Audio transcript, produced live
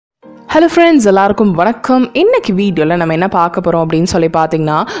Hello friends, எல்லாருக்கும் வணக்கம். இன்னைக்கு வீடியோல நம்ம என்ன பார்க்க போறோம் அப்படினு சொல்லி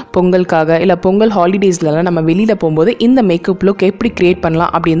பாத்தீங்கன்னா பொங்கலுக்காக இல்ல பொங்கல் ஹாலிடேஸ்ல நம்ம வெளியில போயும்போது இந்த மேக்கப் லுக் எப்படி கிரியேட்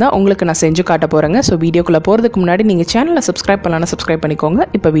பண்ணலாம் அப்படினா உங்களுக்கு நான் செஞ்சு காட்ட போறேங்க. சோ வீடியோக்குள்ள போறதுக்கு முன்னாடி நீங்க சேனலை சப்ஸ்கிரைப் பண்ணலனா சப்ஸ்கிரைப் பண்ணிக்கோங்க.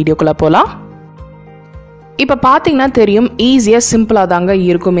 இப்போ வீடியோக்குள்ள போலாம். இப்போ பாத்தீங்கன்னா தெரியும் ஈஸியா சிம்பிளா தாங்க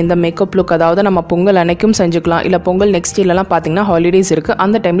இருக்கும் இந்த மேக்கப் லுக். அதாவது நம்ம பொங்கல் அன்னைக்கும் செஞ்சுக்கலாம் இல்ல பொங்கல் நெக்ஸ்ட் டேலலாம் பாத்தீங்கன்னா ஹாலிடேஸ் இருக்கு.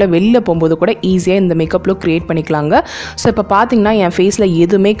 அந்த டைம்ல வெளியில போயும்போது கூட ஈஸியா இந்த மேக்கப் லுக் கிரியேட் பண்ணிக்கலாங்க. சோ இப்போ பாத்தீங்கன்னா என் ஃபேஸ்ல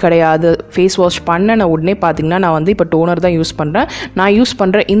எதுவுமே கிடையாது. ஃபேஸ் வாஷ் பண்ணன உடனே பாத்தீங்கன்னா நான் வந்து இப்போ டோனர் தான் யூஸ் பண்றேன். நான் யூஸ்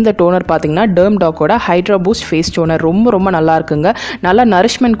பண்ற இந்த டோனர் பாத்தீங்கன்னா DermDocோட Hydra பூஸ்ட் ஃபேஸ் டோனர். ரொம்ப நல்லா இருக்குங்க. நல்ல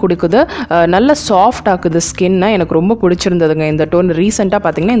நரிஷ்மென்ட் கொடுக்குது, நல்ல சாஃப்ட் ஆக்குது ஸ்கின். எனக்கு ரொம்ப பிடிச்சிருந்ததுங்க இந்த டோனர். ரீசெண்டா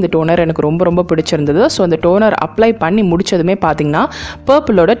பாத்தீங்கன்னா இந்த டோனர் எனக்கு ரொம்ப பிடிச்சிருந்தது. சோ இந்த டோனர் அப்ளை பண்ணி முடிச்சதுமே பாத்தீங்கன்னா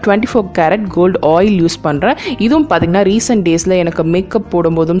Purppleோட 24 கேரட் கோல்ட் ஆயில் யூஸ் பண்றேன். இதுவும் பாத்தீங்கன்னா ரீசன்ட் டேஸ்ல எனக்கு மேக்கப்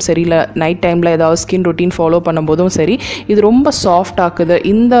போடும்போதும் சரி இல்ல நைட் டைம்ல ஏதாவது ஸ்கின் ரொட்டீன் ஃபாலோ பண்ணும்போதும் சரி இது ரொம்ப சாஃப்ட் ஆக்குது.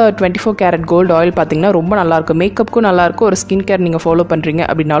 இந்த 24 கேரட் கோல்ட் ஆயில் பாத்தீங்கன்னா ரொம்ப நல்லா இருக்கு. மேக்கப்புக்கும் நல்லா இருக்கு. ஒரு ஸ்கின் கேர் நீங்க ஃபாலோ பண்றீங்க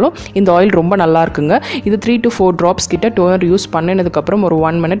அப்படினாலும் இந்த ஆயில் ரொம்ப நல்லா இருக்குங்க. இது 3 to 4 drops கிட்ட டோனர் யூஸ் பண்ணனதுக்கு அப்புறம் ஒரு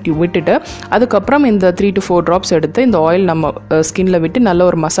 1 minute விட்டுட்டு அதுக்கப்புறம் இந்த 3 to 4 drops எடுத்து இந்த ஆயில் நம்ம ஸ்கின்ல விட்டு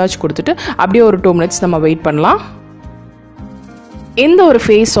நல்ல ஒரு மசாஜ் கொடுத்துட்டு அப்படியே ஒரு 2 minutes நம்ம வெயிட் பண்ணலாம். எந்த ஒரு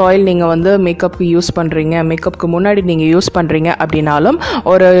ஃபேஸ் ஆயில் நீங்கள் வந்து மேக்கப்புக்கு யூஸ் பண்ணுறீங்க, மேக்கப்புக்கு முன்னாடி நீங்கள் யூஸ் பண்ணுறீங்க அப்படின்னாலும்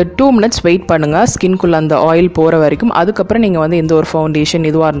ஒரு 2 minutes வெயிட் பண்ணுங்கள் ஸ்கின்குள்ளே அந்த ஆயில் போகிற வரைக்கும். அதுக்கப்புறம் நீங்கள் வந்து எந்த ஒரு ஃபவுண்டேஷன்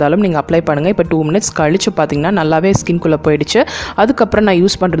எதுவாக இருந்தாலும் நீங்கள் அப்ளை பண்ணுங்கள். இப்போ 2 minutes கழிச்சு பார்த்தீங்கன்னா நல்லாவே ஸ்கின்குள்ளே போயிடுச்சு. அதுக்கப்புறம் நான்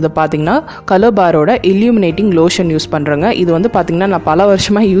யூஸ் பண்ணுறது பார்த்தீங்கன்னா கலர் பாரோட இல்லுமினேட்டிங் லோஷன் யூஸ் பண்ணுறேங்க. இது வந்து பார்த்தீங்கன்னா நான் பல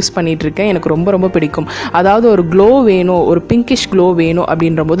வருஷமாக யூஸ் பண்ணிகிட்ருக்கேன். எனக்கு ரொம்ப பிடிக்கும். அதாவது ஒரு க்ளோ வேணும், ஒரு பிங்கிஷ் க்ளோ வேணும்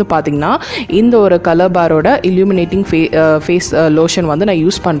அப்படின்ற போது பார்த்தீங்கன்னா இந்த ஒரு கலர் பாரோட இல்லுமினேட்டிங் ஃபேஸ் லோஷன் வந்து நான்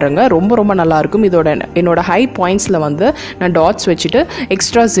யூஸ் பண்றேங்க. ரொம்ப நல்லா இருக்கும். இதோட என்னோட ஹை பாயிண்ட்ஸ்ல வந்து நான் டாட்ஸ் வச்சுட்டு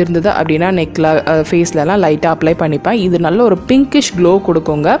எக்ஸ்ட்ராஸ் இருந்தது அப்படின்னா நெக்ல ஃபேஸ்ல எல்லாம் லைட்டா அப்ளை பண்ணிப்பேன். இது நல்ல ஒரு பிங்கிஷ் க்ளோ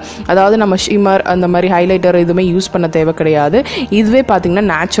கொடுக்குங்க. அதாவது நம்ம ஷிமர் அந்த மாதிரி ஹைலைட்டர் எதுவுமே யூஸ் பண்ண தேவை கிடையாது. இதுவே பார்த்தீங்கன்னா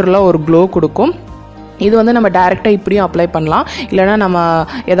நேச்சுரலா ஒரு க்ளோ கொடுக்கும். இது வந்து நம்ம டைரெக்டாக இப்படியும் அப்ளை பண்ணலாம். இல்லைனா நம்ம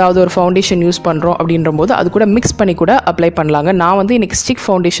ஏதாவது ஒரு ஃபவுண்டேஷன் யூஸ் பண்ணுறோம் அப்படின்ற போது அது கூட மிக்ஸ் பண்ணி கூட அப்ளை பண்ணலாங்க. நான் வந்து இன்னைக்கு ஸ்டிக்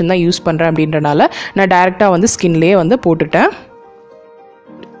ஃபவுண்டேஷன் தான் யூஸ் பண்ணுறேன் அப்படின்றனால நான் டைரெக்டாக வந்து ஸ்கின்லேயே வந்து போட்டுட்டேன்.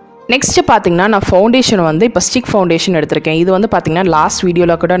 நெக்ஸ்ட் பார்த்தீங்கன்னா நான் ஃபவுண்டேஷன் வந்து இப்போ ஸ்டிக் ஃபவுண்டேஷன் எடுத்திருக்கேன். இது வந்து பார்த்தீங்கன்னா லாஸ்ட்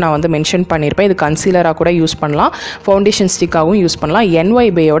வீடியோவில் கூட நான் வந்து மென்ஷன் பண்ணியிருப்பேன். இது கன்சீலராக கூட யூஸ் பண்ணலாம், ஃபவுண்டேஷன் ஸ்டிக்காகவும் யூஸ் பண்ணலாம்.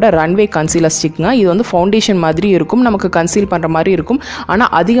 NYBயோட ரன்வே கன்சீலர் ஸ்டிக்ங்க. இது வந்து ஃபவுண்டேஷன் மாதிரி இருக்கும், நமக்கு கன்சீல் பண்ணுற மாதிரி இருக்கும்.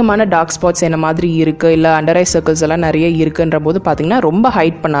 ஆனால் அதிகமான டார்க் ஸ்பாட்ஸ் என்ன மாதிரி இருக்குது இல்லை அண்டர் ஐ சர்க்கிள்ஸ் எல்லாம் நிறைய இருக்குன்ற போது பார்த்தீங்கன்னா ரொம்ப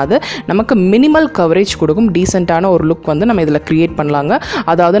ஹைட் பண்ணாது, நமக்கு மினிமல் கவரேஜ் கொடுக்கும். டீசெண்டான ஒரு லுக் வந்து நம்ம இதில் க்ரியேட் பண்ணலாங்க.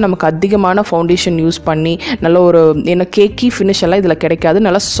 அதாவது நமக்கு அதிகமான ஃபவுண்டேஷன் யூஸ் பண்ணி நல்ல ஒரு என்ன கேக்கி ஃபினிஷ் எல்லாம் இதில் கிடைக்காது.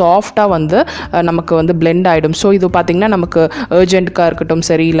 நல்லா சாஃப்டாக வந்து நமக்கு வந்து பிளெண்ட் ஆகிடும். ஸோ இது பார்த்தீங்கன்னா நமக்கு அர்ஜென்ட்காக இருக்கட்டும்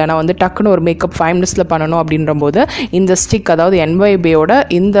சரி இல்லைனா வந்து டக்குன்னு ஒரு மேக்கப் 5 minutesல பண்ணணும் அப்படின்ற போது இந்த ஸ்டிக் அதாவது NYBயோட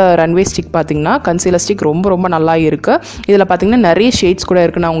இந்த ரன்வே ஸ்டிக் பார்த்தீங்கன்னா கன்சீலர் ஸ்டிக் ரொம்ப நல்லா இருக்குது. இதில் பார்த்தீங்கன்னா நிறைய ஷேட்ஸ் கூட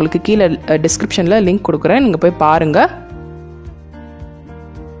இருக்குது. நான் உங்களுக்கு கீழே டிஸ்கிரிப்ஷனில் லிங்க் கொடுக்குறேன், நீங்கள் போய் பாருங்கள்.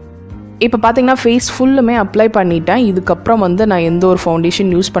 இப்போ பார்த்தீங்கன்னா ஃபேஸ் ஃபுல்லுமே அப்ளை பண்ணிட்டேன். இதுக்கப்புறம் வந்து நான் எந்த ஒரு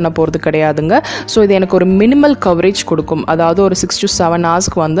ஃபவுண்டேஷன் யூஸ் பண்ண போகிறது கிடையாதுங்க. ஸோ இது எனக்கு ஒரு மினிமல் கவரேஜ் கொடுக்கும். அதாவது ஒரு 6 to 7 hours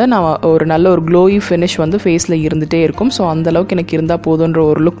வந்து நான் ஒரு நல்ல ஒரு க்ளோயி ஃபினிஷ் வந்து ஃபேஸில் இருந்துகிட்டே இருக்கும். ஸோ அந்தளவுக்கு எனக்கு இருந்தால் போதுன்ற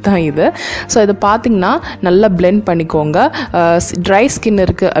ஒரு லுக் தான் இது. ஸோ இதை பார்த்தீங்கன்னா நல்லா பிளெண்ட் பண்ணிக்கோங்க. ட்ரை ஸ்கின்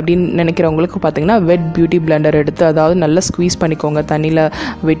இருக்குது அப்படின்னு நினைக்கிறவங்களுக்கு பார்த்தீங்கன்னா வெட் பியூட்டி பிளெண்டர் எடுத்து அதாவது நல்லா ஸ்குவீஸ் பண்ணிக்கோங்க. தண்ணியில்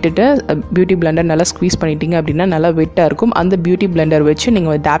விட்டுட்டு பியூட்டி பிளெண்டர் நல்லா ஸ்குவீஸ் பண்ணிட்டீங்க அப்படின்னா நல்லா வெட்டாக இருக்கும். அந்த பியூட்டி பிளெண்டர் வச்சு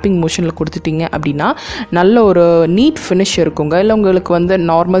நீங்கள் டேப்பிங் மோஷனில் கொடுத்துட்டீங்க அப்படின்னா நல்ல ஒரு நீட் ஃபினிஷ் இருக்குங்க. இல்லை உங்களுக்கு வந்து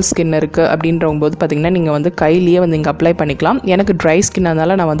நார்மல் ஸ்கின் இருக்குது அப்படின்றவங்க போது பார்த்தீங்கன்னா நீங்கள் வந்து கையிலேயே வந்து இங்கே அப்ளை பண்ணிக்கலாம். எனக்கு ட்ரை ஸ்கின்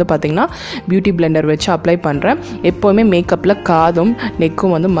அதனால நான் வந்து பார்த்தீங்கன்னா பியூட்டி பிளெண்டர் வச்சு அப்ளை பண்ணுறேன். எப்போவுமே மேக்கப்பில் காதும்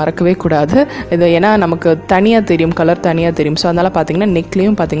நெக்கும் வந்து மறக்கவே கூடாது. இது ஏன்னா நமக்கு தனியாக தெரியும், கலர் தனியாக தெரியும். ஸோ அதனால் பார்த்தீங்கன்னா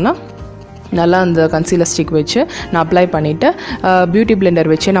நெக்லேயும் பார்த்தீங்கன்னா நல்லா அந்த கன்சீலர் ஸ்டிக் வச்சு நான் அப்ளை பண்ணிவிட்டு பியூட்டி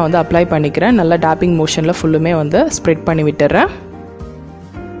பிளெண்டர் வச்சு நான் வந்து அப்ளை பண்ணிக்கிறேன். நல்லா டேப்பிங் மோஷனில் ஃபுல்லுமே வந்து ஸ்ப்ரெட் பண்ணி விட்டுறேன்.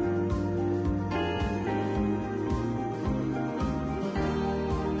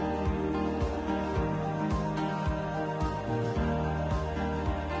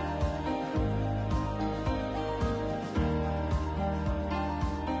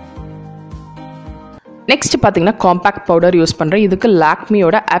 நெக்ஸ்ட் பார்த்தீங்கன்னா காம்பேக்ட் பவுடர் யூஸ் பண்ணுறேன். இதுக்கு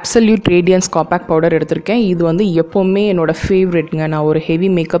லாக்மியோட அப்சல்யூட் ரேடியன்ஸ் காம்பேக்ட் பவுடர் எடுத்திருக்கேன். இது வந்து எப்போவுமே என்னோட ஃபேவரெட்ங்க. நான் ஒரு ஹெவி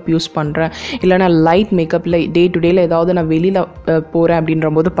மேக்கப் யூஸ் பண்ணுறேன் இல்லைனா லைட் மேக்கப்பில் டே டு டேயில் ஏதாவது நான் வெளியில் போகிறேன் அப்படின்ற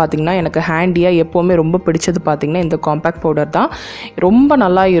போது பார்த்தீங்கன்னா எனக்கு ஹேண்டியாக எப்போவுமே ரொம்ப பிடிச்சது பார்த்தீங்கன்னா இந்த காம்பேக்ட் பவுடர் தான். ரொம்ப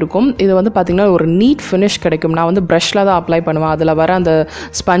நல்லா இருக்கும். இது வந்து பார்த்திங்கன்னா ஒரு நீட் ஃபினிஷ் கிடைக்கும். நான் வந்து ப்ரஷில் தான் அப்ளை பண்ணுவேன். அதில் வர அந்த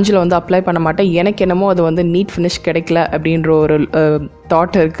ஸ்பஞ்சில் வந்து அப்ளை பண்ண மாட்டேன். எனக்கு என்னமோ அது வந்து நீட் ஃபினிஷ் கிடைக்கல அப்படின்ற ஒரு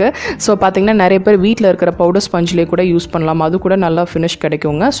தாட் இருக்குது. ஸோ பார்த்தீங்கன்னா நிறைய பேர் வீட்டில் இருக்கிற பவுடர் ஸ்பஞ்சிலே கூட யூஸ் பண்ணலாம், அது கூட நல்லா ஃபினிஷ்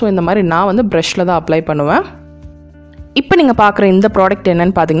கிடைக்குங்க. ஸோ இந்த மாதிரி நான் வந்து ப்ரஷில் தான் அப்ளை பண்ணுவேன். இப்போ நீங்கள் பார்க்குற இந்த ப்ராடக்ட்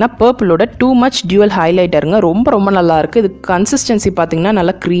என்னென்னு பார்த்தீங்கன்னா பர்பிளோட டூ மச் டியூவல் ஹைலைட்டருங்க. ரொம்ப நல்லா இருக்குது. இது கன்சிஸ்டன்சி பார்த்தீங்கன்னா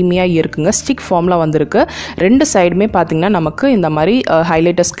நல்லா க்ரீமியாக இருக்குங்க. ஸ்டிக் ஃபார்மில் வந்திருக்கு. ரெண்டு சைடுமே பார்த்தீங்கன்னா நமக்கு இந்த மாதிரி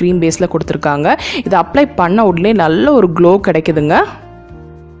ஹைலைட்டர் ஸ்க்ரீம் பேஸில் கொடுத்துருக்காங்க. இதை அப்ளை பண்ண உடனே நல்ல ஒரு க்ளோ கிடைக்குதுங்க.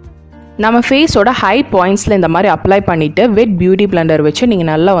 நம்ம ஃபேஸோட ஹை பாயிண்ட்ஸில் இந்த மாதிரி அப்ளை பண்ணிவிட்டு வெட் பியூட்டி பிளெண்டர் வச்சு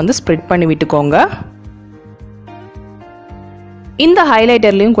நீங்கள் நல்லா வந்து ஸ்ப்ரெட் பண்ணி விட்டுக்கோங்க. இந்த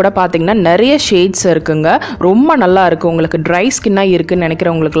ஹைலைட்டர்லேயும் கூட பார்த்தீங்கன்னா நிறைய ஷேட்ஸ் இருக்குங்க. ரொம்ப நல்லா இருக்குது. உங்களுக்கு ட்ரை ஸ்கின்னாக இருக்குன்னு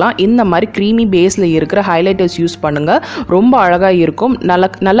நினைக்கிறவங்களுக்குலாம் இந்த மாதிரி க்ரீமி பேஸில் இருக்கிற ஹைலைட்டர்ஸ் யூஸ் பண்ணுங்கள். ரொம்ப அழகாக இருக்கும்.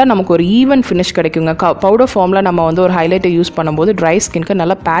 நல்லா நமக்கு ஒரு ஈவன் ஃபினிஷ் கிடைக்குங்க. பவுடர் ஃபார்மில் நம்ம வந்து ஒரு ஹைலைட்டர் யூஸ் பண்ணும்போது ட்ரை ஸ்கின்க்கு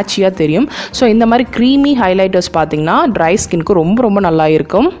நல்லா பேட்சியாக தெரியும். ஸோ இந்த மாதிரி க்ரீமி ஹைலைட்டர்ஸ் பார்த்தீங்கன்னா ட்ரை ஸ்கின்க்கு ரொம்ப நல்லா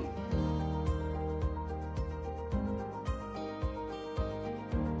இருக்கும்.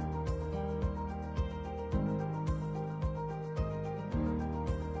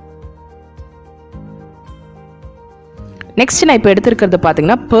 நெக்ஸ்ட் நான் இப்போ எடுத்துருக்கிறது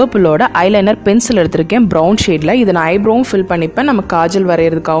பார்த்தீங்கன்னா பர்பிளோட ஐலைனர் பென்சில் எடுத்திருக்கேன் ப்ரௌன் ஷேடில். இதை நான் ஐப்ரோவும் ஃபில் பண்ணிப்பேன், நம்ம காஜல்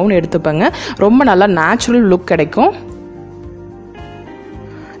வரைகிறதுக்காகவும் எடுத்துப்பேங்க. ரொம்ப நல்லா நேச்சுரல் லுக் கிடைக்கும்.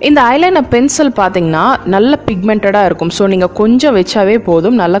 இந்த ஐலைனர் பென்சில் பார்த்தீங்கன்னா நல்ல பிக்மெண்டடாக இருக்கும். ஸோ நீங்கள் கொஞ்சம் வச்சாவே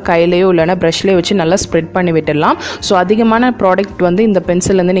போதும், நல்லா கையிலையோ இல்லைனா ப்ரஷ்லேயோ வச்சு நல்லா ஸ்ப்ரெட் பண்ணி விட்டுடலாம். ஸோ அதிகமான ப்ராடக்ட் வந்து இந்த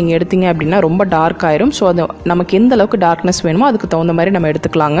பென்சில்லேருந்து நீங்கள் எடுத்தீங்க அப்படின்னா ரொம்ப டார்க் ஆயிரும். ஸோ அது நமக்கு எந்த அளவுக்கு டார்க்னஸ் வேணுமோ அதுக்கு தகுந்த மாதிரி நம்ம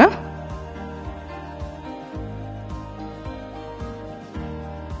எடுத்துக்கலாங்க.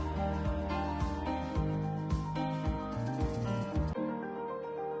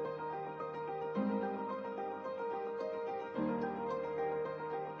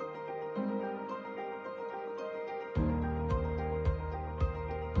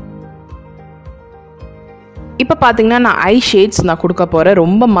 இப்போ பார்த்தீங்கன்னா நான் ஐ ஷேட்ஸ் நான் கொடுக்க போகிறேன்.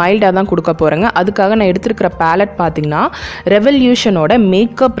 ரொம்ப மைல்டாக தான் கொடுக்க போகிறேங்க. அதுக்காக நான் எடுத்துருக்கிற பேலட் பார்த்தீங்கன்னா ரெவல்யூஷனோட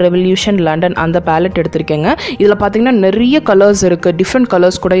மேக்கப் ரெவல்யூஷன் லண்டன் அந்த பேலட் எடுத்திருக்கேங்க. இதில் பார்த்தீங்கன்னா நிறைய கலர்ஸ் இருக்குது, டிஃப்ரெண்ட்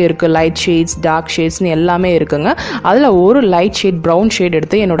கலர்ஸ் கூட இருக்குது. லைட் ஷேட்ஸ், டார்க் ஷேட்ஸ்னு எல்லாமே இருக்குங்க. அதில் ஒரு லைட் ஷேட் ப்ரௌன் ஷேட்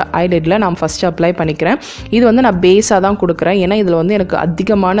எடுத்து என்னோட ஐலிட்டில் நான் ஃபஸ்ட்டு அப்ளை பண்ணிக்கிறேன். இது வந்து நான் பேஸாக தான் கொடுக்குறேன். ஏன்னா இதில் வந்து எனக்கு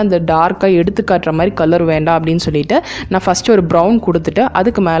அதிகமான அந்த டார்க்காக எடுத்து காட்டுற மாதிரி கலர் வேண்டாம் அப்படின்னு சொல்லிட்டு நான் ஃபஸ்ட்டு ஒரு ப்ரௌன் கொடுத்துட்டு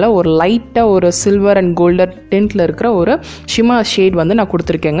அதுக்கு மேலே ஒரு லைட்டாக ஒரு சில்வர் அண்ட் கோல்டன் டென்ட்டில் இருக்கிற ஒரு ஷிம்மர் ஷேட் வந்து நான்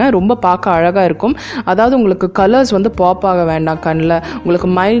கொடுத்துருக்கேங்க. ரொம்ப பார்க்க அழகாக இருக்கும். அதாவது உங்களுக்கு கலர்ஸ் வந்து பாப் ஆக வேண்டாம் கண்ணில், உங்களுக்கு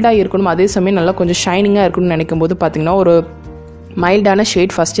மைல்டாக இருக்கணும், அதே சமயம் நல்லா கொஞ்சம் ஷைனிங்காக இருக்கணும்னு நினைக்கும் போது பார்த்தீங்கன்னா ஒரு மைல்டான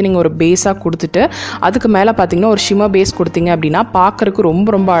ஷேட் ஃபஸ்ட்டு நீங்கள் ஒரு பேஸாக கொடுத்துட்டு அதுக்கு மேலே பார்த்தீங்கன்னா ஒரு ஷிம்மர் பேஸ் கொடுத்தீங்க அப்படின்னா பார்க்குறக்கு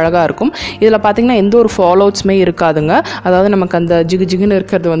ரொம்ப அழகாக இருக்கும். இதில் பார்த்தீங்கன்னா எந்த ஒரு ஃபாலோவுட்ஸுமே இருக்காதுங்க. அதாவது நமக்கு அந்த ஜிகுன்னு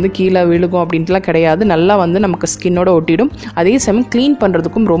இருக்கிறது வந்து கீழே விழுகும் அப்படின்ட்டுலாம் கிடையாது. நல்லா வந்து நமக்கு ஸ்கின்னோட ஒட்டிடும். அதே சமயம் க்ளீன்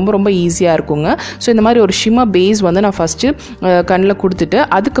பண்ணுறதுக்கும் ரொம்ப ஈஸியாக இருக்குங்க. ஸோ இந்த மாதிரி ஒரு ஷிம்மர் பேஸ் வந்து நான் ஃபஸ்ட்டு கண்ணில் கொடுத்துட்டு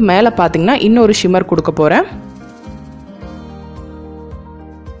அதுக்கு மேலே பார்த்தீங்கன்னா இன்னொரு ஷிம்மர் கொடுக்க போகிறேன்.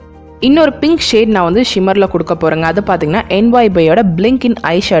 இன்னொரு பிங்க் ஷேட் நான் வந்து ஷிம்மரில் கொடுக்க போகிறேங்க. அது பார்த்தீங்கன்னா NYBயோட Blinkin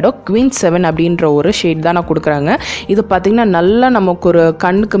Eyeshadow Queen 7 அப்படின்ற ஒரு ஷேட் தான் நான் கொடுக்குறாங்க. இது பார்த்தீங்கன்னா நல்லா நமக்கு ஒரு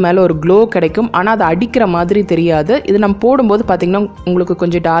கண்ணுக்கு மேலே ஒரு க்ளோ கிடைக்கும். ஆனால் அது அடிக்கிற மாதிரி தெரியாது. இது நம்ம போடும்போது பார்த்தீங்கன்னா உங்களுக்கு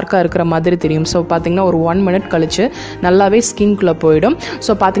கொஞ்சம் டார்க்காக இருக்கிற மாதிரி தெரியும். ஸோ பார்த்தீங்கன்னா ஒரு 1 minute கழிச்சு நல்லாவே ஸ்கின்குள்ளே போயிடும்.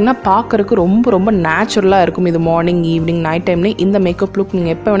 ஸோ பார்த்தீங்கன்னா பார்க்குறக்கு ரொம்ப நேச்சுரலாக இருக்கும். இது மார்னிங், ஈவினிங், நைட் டைம்னு இந்த மேக்கப் லுக்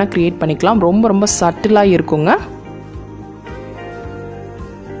நீங்கள் எப்போ வேணால் க்ரியேட் பண்ணிக்கலாம். ரொம்ப சட்டிலாக இருக்குங்க.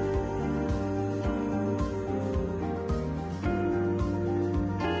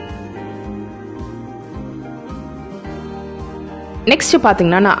 நெக்ஸ்ட்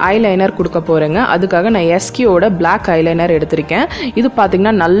பார்த்தீங்கன்னா நான் ஐலைனர் கொடுக்க போகிறேங்க. அதுக்காக நான் எஸ்கியோட பிளாக் ஐலைனர் எடுத்திருக்கேன். இது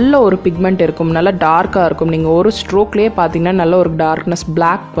பார்த்தீங்கன்னா நல்ல ஒரு பிக்மெண்ட் இருக்கும், நல்லா டார்க்காக இருக்கும். நீங்கள் ஒரு ஸ்ட்ரோக்லேயே பார்த்தீங்கன்னா நல்ல ஒரு டார்க்னஸ்,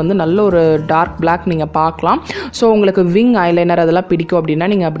 பிளாக் வந்து நல்ல ஒரு டார்க் பிளாக் நீங்கள் பார்க்கலாம். ஸோ உங்களுக்கு விங் ஐலைனர் அதெல்லாம் பிடிக்கும் அப்படின்னா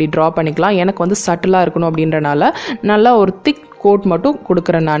நீங்கள் அப்படி ட்ரா பண்ணிக்கலாம். எனக்கு வந்து சட்டிலாக இருக்கணும் அப்படின்றனால நல்லா ஒரு திக் கோட் மட்டும்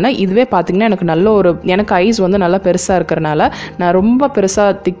கொடுக்குறேன் நான். இதுவே பார்த்தீங்கன்னா எனக்கு ஐஸ் வந்து நல்லா பெருசாக இருக்கிறனால நான் ரொம்ப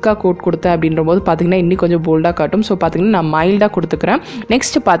பெருசாக திக்காக கோட் கொடுத்தேன் அப்படின்ற போது பார்த்தீங்கன்னா இன்னும் கொஞ்சம் போல்டாக காட்டும். ஸோ பார்த்தீங்கன்னா நான் மைல்டாக கொடுத்துக்கிறேன்.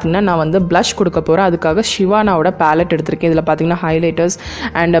 நெக்ஸ்ட் பார்த்தீங்கன்னா நான் வந்து ப்ளஷ் கொடுக்க போகிறேன். அதுக்காக ஷிவானாவோட பேலட் எடுத்திருக்கேன். இதில் பார்த்தீங்கன்னா ஹைலைட்டர்ஸ்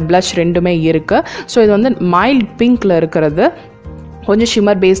அண்ட் ப்ளஷ் ரெண்டுமே இருக்குது. ஸோ இது வந்து மைல்ட் பிங்க்கில் இருக்கிறது, கொஞ்சம்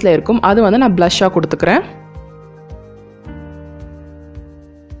ஷிம்மர் பேஸில் இருக்கும். அது வந்து நான் ப்ளஷ்ஷாக கொடுத்துக்கிறேன்.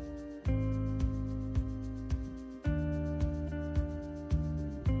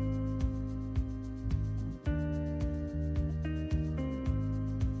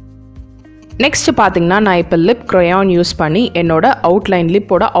 நெக்ஸ்ட் பார்த்தீங்கன்னா நான் இப்போ லிப் Crayon யூஸ் பண்ணி என்னோட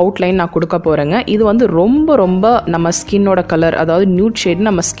லிப்போட அவுட்லைன் நான் கொடுக்க போகிறேங்க. இது வந்து ரொம்ப நம்ம ஸ்கின்னோட கலர், அதாவது நியூட் ஷேட்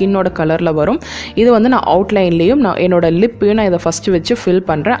நம்ம ஸ்கின்னோட கலரில் வரும். இது வந்து நான் அவுட்லைன்லேயும் நான் என்னோட லிப்பையும் நான் இதை ஃபஸ்ட்டு வச்சு ஃபில்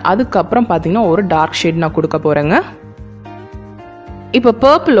பண்ணுறேன். அதுக்கப்புறம் பார்த்தீங்கன்னா ஒரு டார்க் ஷேட் நான் கொடுக்க போகிறேங்க. இப்போ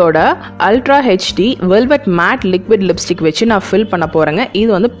பர்பிளோட ultra HD velvet mat liquid lipstick வச்சு நான் ஃபில் பண்ண போகிறேங்க. இது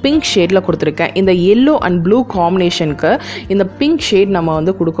வந்து பிங்க் ஷேடில் கொடுத்துருக்கேன். இந்த எல்லோ அண்ட் ப்ளூ காம்பினேஷனுக்கு இந்த பிங்க் ஷேட் நம்ம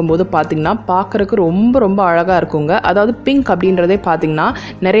வந்து கொடுக்கும்போது பார்த்திங்கன்னா பார்க்குறக்கு ரொம்ப ரொம்ப அழகாக இருக்குங்க. அதாவது பிங்க் அப்படின்றதே பார்த்திங்கன்னா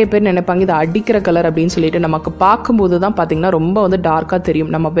நிறைய பேர் நினைப்பாங்க இது அடிக்கிற கலர் அப்படின்னு சொல்லிட்டு. நமக்கு பார்க்கும்போது தான் பார்த்திங்கன்னா ரொம்ப வந்து டார்க்காக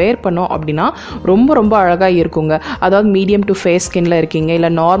தெரியும். நம்ம வேர் பண்ணோம் அப்படின்னா ரொம்ப ரொம்ப அழகாக இருக்குங்க. அதாவது மீடியம் டு ஃபேஸ் ஸ்கின்ல இருக்கீங்க,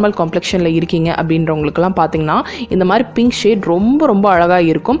 இல்லை நார்மல் காம்ப்ளெக்ஷனில் இருக்கீங்க அப்படின்றவங்களுக்குலாம் பார்த்திங்கன்னா இந்த மாதிரி பிங்க் ஷேட் ரொம்ப ரொம்ப அழகாக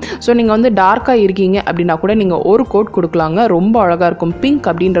இருக்கும். ஸோ நீங்கள் வந்து டார்க்காக இருக்கீங்க அப்படின்னா கூட நீங்கள் ஒரு கோட் கொடுக்கலாங்க, ரொம்ப அழகாக இருக்கும். பிங்க்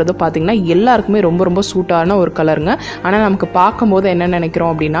அப்படின்றது பார்த்தீங்கன்னா எல்லாருக்குமே ரொம்ப ரொம்ப சூட்டான ஒரு கலருங்க. ஆனால் நமக்கு பார்க்கும்போது என்ன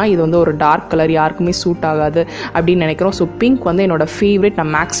நினைக்கிறோம் அப்படின்னா இது வந்து ஒரு டார்க் கலர், யாருக்குமே சூட் ஆகாது அப்படின்னு நினைக்கிறோம். ஸோ பிங்க் வந்து என்னோட ஃபேவரட்.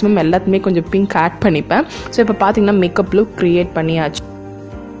 நான் மேக்ஸிமம் எல்லாத்துமே கொஞ்சம் பிங்க் ஆட் பண்ணிப்பேன். ஸோ இப்போ பார்த்தீங்கன்னா மேக்கப் லுக் க்ரியேட் பண்ணியாச்சு.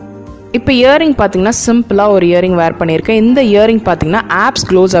 இப்போ இயரிங் பார்த்தீங்கன்னா சிம்பிளாக ஒரு இயரிங் வேர் பண்ணியிருக்கேன். இந்த இயரிங் பார்த்தீங்கன்னா ஆப்ஸ்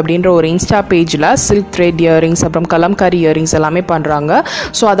க்ளோஸ் அப்படின்ற ஒரு இன்ஸ்டா பேஜில் சில்க் த்ரெட் இயரிங்ஸ் அப்புறம் கலம்காரி இயரிங்ஸ் எல்லாமே பண்ணுறாங்க.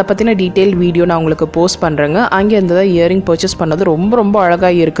 ஸோ அதை பற்றின டீட்டெயில் வீடியோ நான் உங்களுக்கு போஸ்ட் பண்ணுறேங்க. அங்கே இந்த இயரிங் பர்ச்சேஸ் பண்ணது ரொம்ப ரொம்ப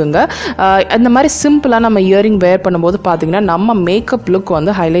அழகாக இருக்குங்க. அந்த மாதிரி சிம்பிளாக நம்ம இயரிங் வேர் பண்ணும்போது பார்த்தீங்கன்னா நம்ம மேக்கப் லுக்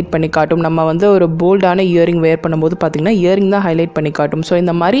வந்து ஹைலைட் பண்ணி காட்டும். நம்ம வந்து ஒரு போல்டான இயரிங் வேர் பண்ணும்போது பார்த்தீங்கன்னா இயரிங் தான் ஹைலைட் பண்ணி காட்டும். ஸோ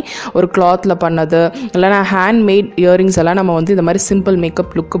இந்த மாதிரி ஒரு கிளாத்தில் பண்ணது இல்லைனா ஹேண்ட்மேட் இயரிங்ஸ் எல்லாம் நம்ம வந்து இந்த மாதிரி சிம்பிள்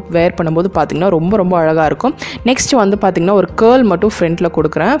மேக்கப் லுக்கு வேர் பண்ணும்போது பார்த்தீங்கன்னா ரொம்ப ரொம்ப அழகாக இருக்கும். நெக்ஸ்ட் வந்து பார்த்தீங்கன்னா ஒரு கேர்ள் மட்டும் ஃப்ரண்ட்டில்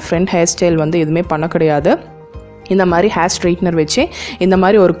கொடுக்குறேன். ஃப்ரண்ட் ஹேர் ஸ்டைல் வந்து எதுவுமே பண்ண கிடையாது. இந்த மாதிரி ஹேர் ஸ்ட்ரைட்னர் வச்சு இந்த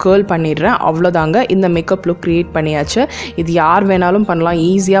மாதிரி ஒரு கேர்ள் பண்ணிடுறேன். அவ்வளோதாங்க, இந்த மேக்கப் லுக் க்ரியேட் பண்ணியாச்சு. இது யார் வேணாலும் பண்ணலாம்,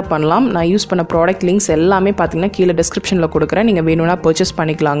 ஈஸியாக பண்ணலாம். நான் யூஸ் பண்ண ப்ராடக்ட் லிங்க்ஸ் எல்லாமே பார்த்தீங்கன்னா கீழே டிஸ்கிரிப்ஷனில் கொடுக்குறேன். நீங்கள் வேணும்னா பர்ச்சேஸ்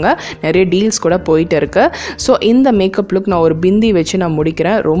பண்ணிக்கலாங்க. நிறைய டீல்ஸ் கூட போயிட்டு இருக்கு. ஸோ இந்த மேக்கப் லுக் நான் ஒரு பிந்தி வச்சு நான்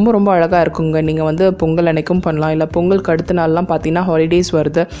முடிக்கிறேன். ரொம்ப ரொம்ப அழகாக இருக்குங்க. நீங்கள் வந்து பொங்கல் அன்னைக்கும் பண்ணலாம், இல்லை பொங்கலுக்கு அடுத்த நாள்லாம் பார்த்தீங்கன்னா ஹாலிடேஸ்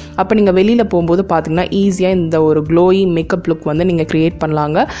வருது, அப்போ நீங்கள் வெளியில் போகும்போது பார்த்தீங்கன்னா ஈஸியாக இந்த ஒரு க்ளோயி மேக்கப் லுக் வந்து நீங்கள் க்ரியேட்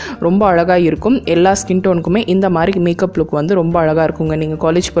பண்ணலாங்க. ரொம்ப அழகாக இருக்கும். எல்லா ஸ்கின் டோனுக்குமே இந்த மாதிரி மேக்கப் லுக் வந்து ரொம்ப அழகாக இருக்குங்க. நீங்கள்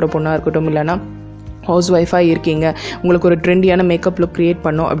காலேஜ் போகிற பொண்ணாக இருக்கட்டும், இல்லைனா ஹவுஸ் ஒய்ஃபாக இருக்கீங்க, உங்களுக்கு ஒரு ட்ரெண்டியான மேக்கப் லுக் க்ரியேட்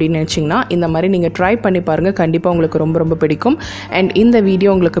பண்ணோம் அப்படின்னு நினச்சிங்கன்னா இந்த மாதிரி நீங்கள் ட்ரை பண்ணி பாருங்கள். கண்டிப்பாக உங்களுக்கு ரொம்ப ரொம்ப பிடிக்கும். அண்ட் இந்த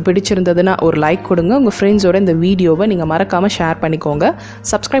வீடியோ உங்களுக்கு பிடிச்சிருந்ததுன்னா ஒரு லைக் கொடுங்க. உங்கள் ஃப்ரெண்ட்ஸோட இந்த வீடியோவை நீங்கள் மறக்காமல் ஷேர் பண்ணிக்கோங்க.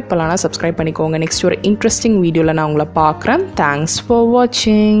 சப்ஸ்கிரைப் பண்ணலான்னா சப்ஸ்கிரைப் பண்ணிக்கோங்க. நெக்ஸ்ட் ஒரு இன்ட்ரெஸ்டிங் வீடியோவில் நான் உங்களை பார்க்குறேன். தேங்க்ஸ் ஃபார்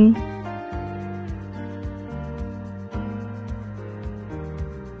வாட்சிங்.